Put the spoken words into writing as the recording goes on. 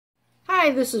Hi,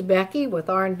 this is Becky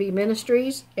with R&B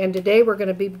Ministries, and today we're going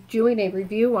to be doing a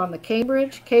review on the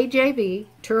Cambridge KJV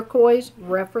Turquoise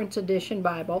Reference Edition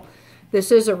Bible.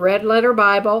 This is a red letter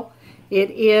Bible.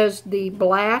 It is the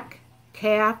black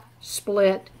calf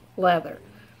split leather.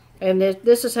 And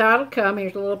this is how it'll come.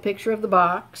 Here's a little picture of the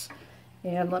box.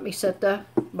 And let me set the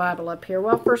Bible up here.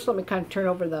 Well, first let me kind of turn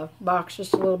over the box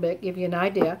just a little bit, give you an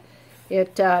idea.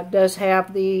 It does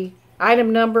have the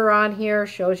item number on here,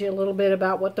 shows you a little bit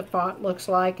about what the font looks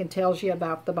like and tells you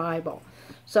about the Bible.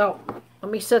 So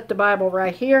let me set the Bible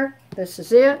right here. This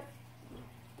is it.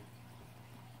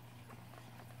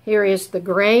 Here is the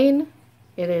grain.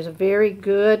 It is a very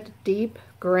good deep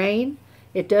grain.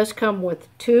 It does come with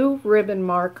 2 ribbon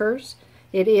markers.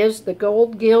 It is the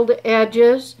gold gild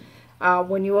edges.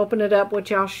 When you open it up,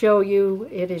 which I'll show you,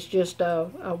 it is just a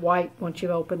white once you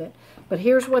open it. But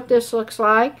here's what this looks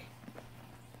like.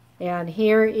 And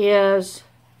here is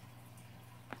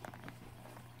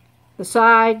the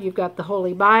side. You've got the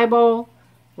Holy Bible,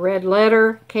 red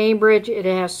letter, Cambridge. It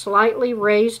has slightly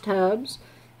raised hubs.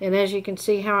 And as you can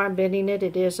see how I'm bending it,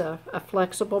 it is a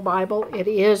flexible Bible. It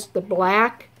is the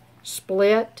black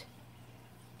split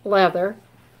leather.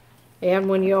 And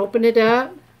when you open it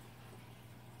up,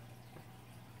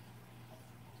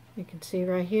 you can see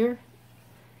right here.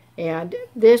 And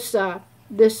this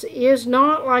is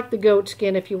not like the goat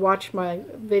skin. If you watch my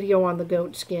video on the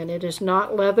goat skin, it is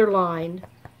not leather lined,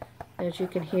 as you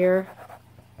can hear.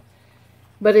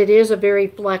 But it is a very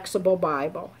flexible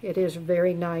Bible. It is a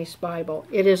very nice Bible.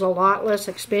 It is a lot less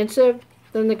expensive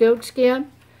than the goat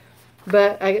skin,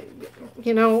 but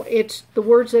it's the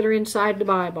words that are inside the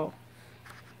Bible.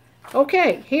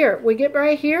 Okay, here we get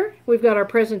right here. We've got our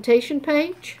presentation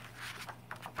page.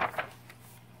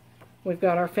 We've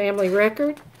got our family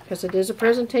record, because it is a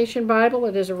presentation Bible.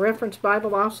 It is a reference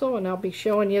Bible also, and I'll be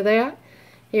showing you that.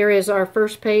 Here is our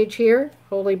first page here,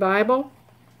 Holy Bible,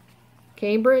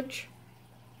 Cambridge.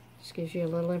 This gives you a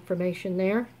little information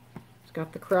there. It's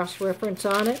got the cross reference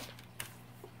on it.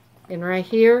 And right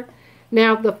here.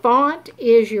 Now the font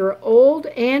is your old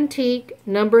antique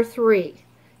number 3.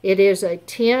 It is a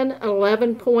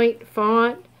 10-11 point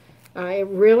font. It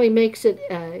really makes it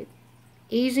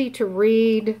easy to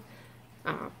read.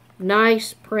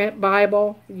 Nice print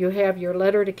Bible. You have your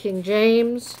letter to King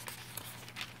James.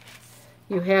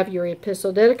 You have your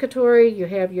epistle dedicatory. You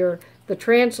have the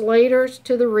translators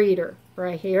to the reader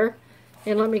right here.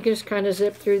 And let me just kind of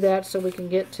zip through that so we can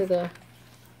get to the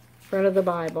front of the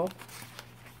Bible.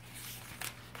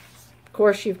 Of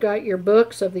course, you've got your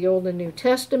books of the Old and New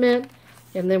Testament.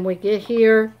 And then we get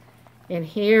here, and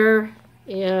here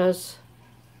is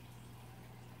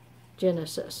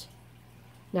Genesis.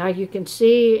 Now you can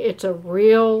see it's a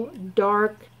real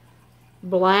dark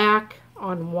black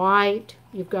on white.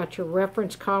 You've got your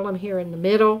reference column here in the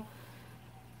middle.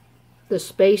 The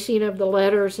spacing of the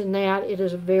letters in that. It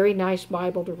is a very nice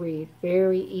Bible to read.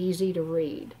 Very easy to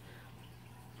read.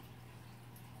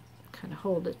 Kind of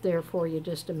hold it there for you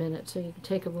just a minute so you can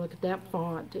take a look at that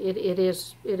font. It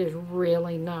is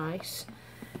really nice.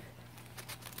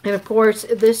 And of course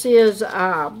this is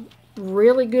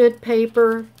really good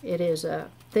paper. It is a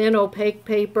thin opaque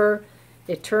paper.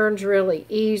 It turns really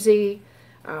easy.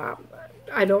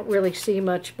 I don't really see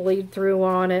much bleed through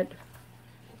on it.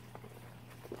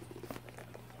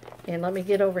 And let me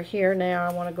get over here now.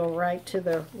 I want to go right to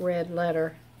the red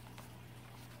letter.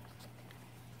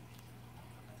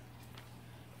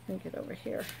 Let me get over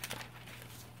here.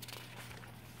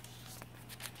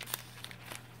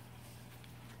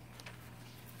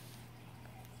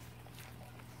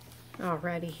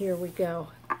 Alrighty, here we go.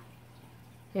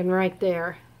 And right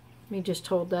there, let me just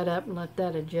hold that up and let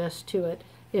that adjust to it.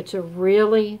 It's a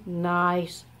really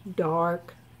nice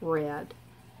dark red.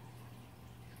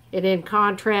 And in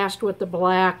contrast with the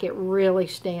black, it really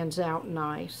stands out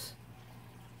nice.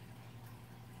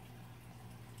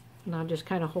 And I'll just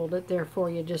kind of hold it there for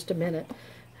you just a minute.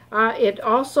 It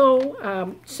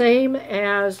also, same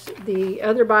as the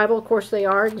other Bible, of course they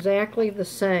are exactly the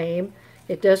same.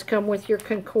 It does come with your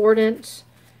concordance,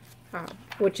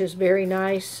 which is very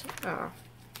nice.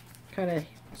 Kind of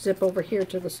zip over here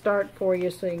to the start for you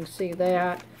so you can see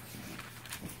that.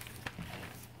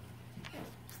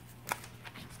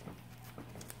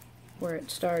 Where it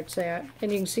starts at.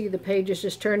 And you can see the pages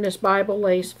just turn. This Bible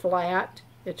lays flat.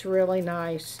 It's really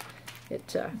nice.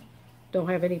 It don't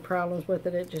have any problems with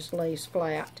it. It just lays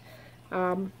flat.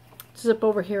 Zip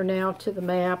over here now to the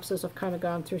maps, as I've kind of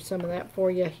gone through some of that for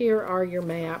you. Here are your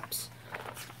maps.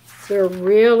 They're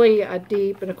really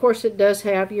deep, and of course it does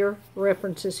have your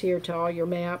references here to all your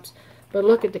maps, but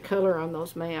look at the color on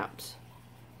those maps.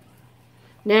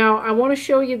 Now I want to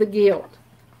show you the gilt.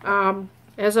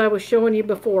 As I was showing you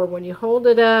before, when you hold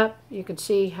it up, you can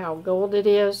see how gold it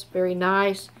is. Very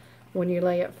nice. When you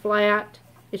lay it flat,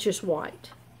 it's just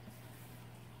white.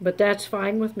 But that's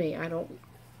fine with me. I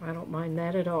don't mind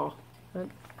that at all. But,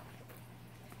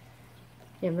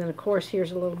 and then, of course,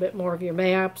 here's a little bit more of your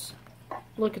maps.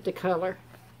 Look at the color.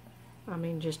 I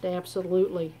mean, just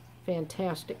absolutely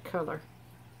fantastic color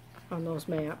on those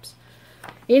maps.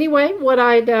 Anyway, what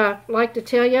I'd like to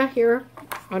tell you here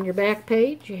on your back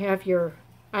page, you have your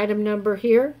item number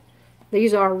here.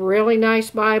 These are really nice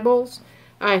Bibles.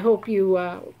 I hope you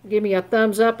give me a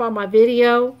thumbs up on my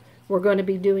video. We're going to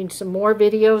be doing some more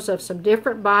videos of some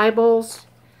different Bibles.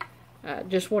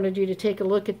 Just wanted you to take a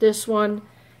look at this one.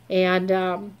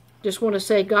 And just want to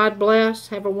say God bless.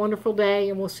 Have a wonderful day,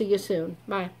 and we'll see you soon.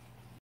 Bye.